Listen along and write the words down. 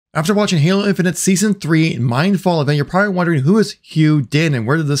After watching Halo Infinite Season 3 Mindfall event, you're probably wondering who is Hieu Dinh and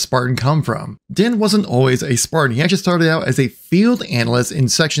where did this Spartan come from? Dinh wasn't always a Spartan. He actually started out as a field analyst in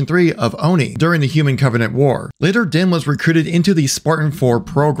Section 3 of ONI during the Human Covenant War. Later, Dinh was recruited into the Spartan 4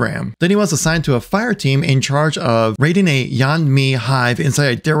 program. Then he was assigned to a fire team in charge of raiding a Yanmi hive inside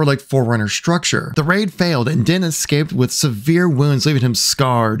a derelict Forerunner structure. The raid failed and Dinh escaped with severe wounds, leaving him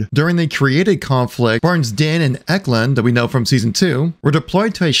scarred. During the created conflict, Spartans Dinh and Eklund, that we know from Season 2, were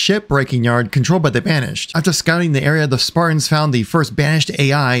deployed to a shipbreaking yard controlled by the Banished. After scouting the area, the Spartans found the first Banished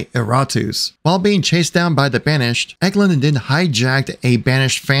AI, Eratus. While being chased down by the Banished, Eklund and Dinh hijacked a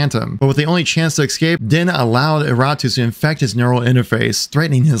Banished Phantom, but with the only chance to escape, Dinh allowed Eratus to infect his neural interface,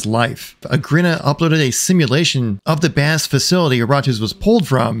 threatening his life. Agrina uploaded a simulation of the Banished facility Eratus was pulled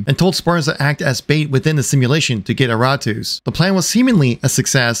from, and told Spartans to act as bait within the simulation to get Eratus. The plan was seemingly a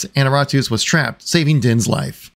success, and Eratus was trapped, saving Dinh's life.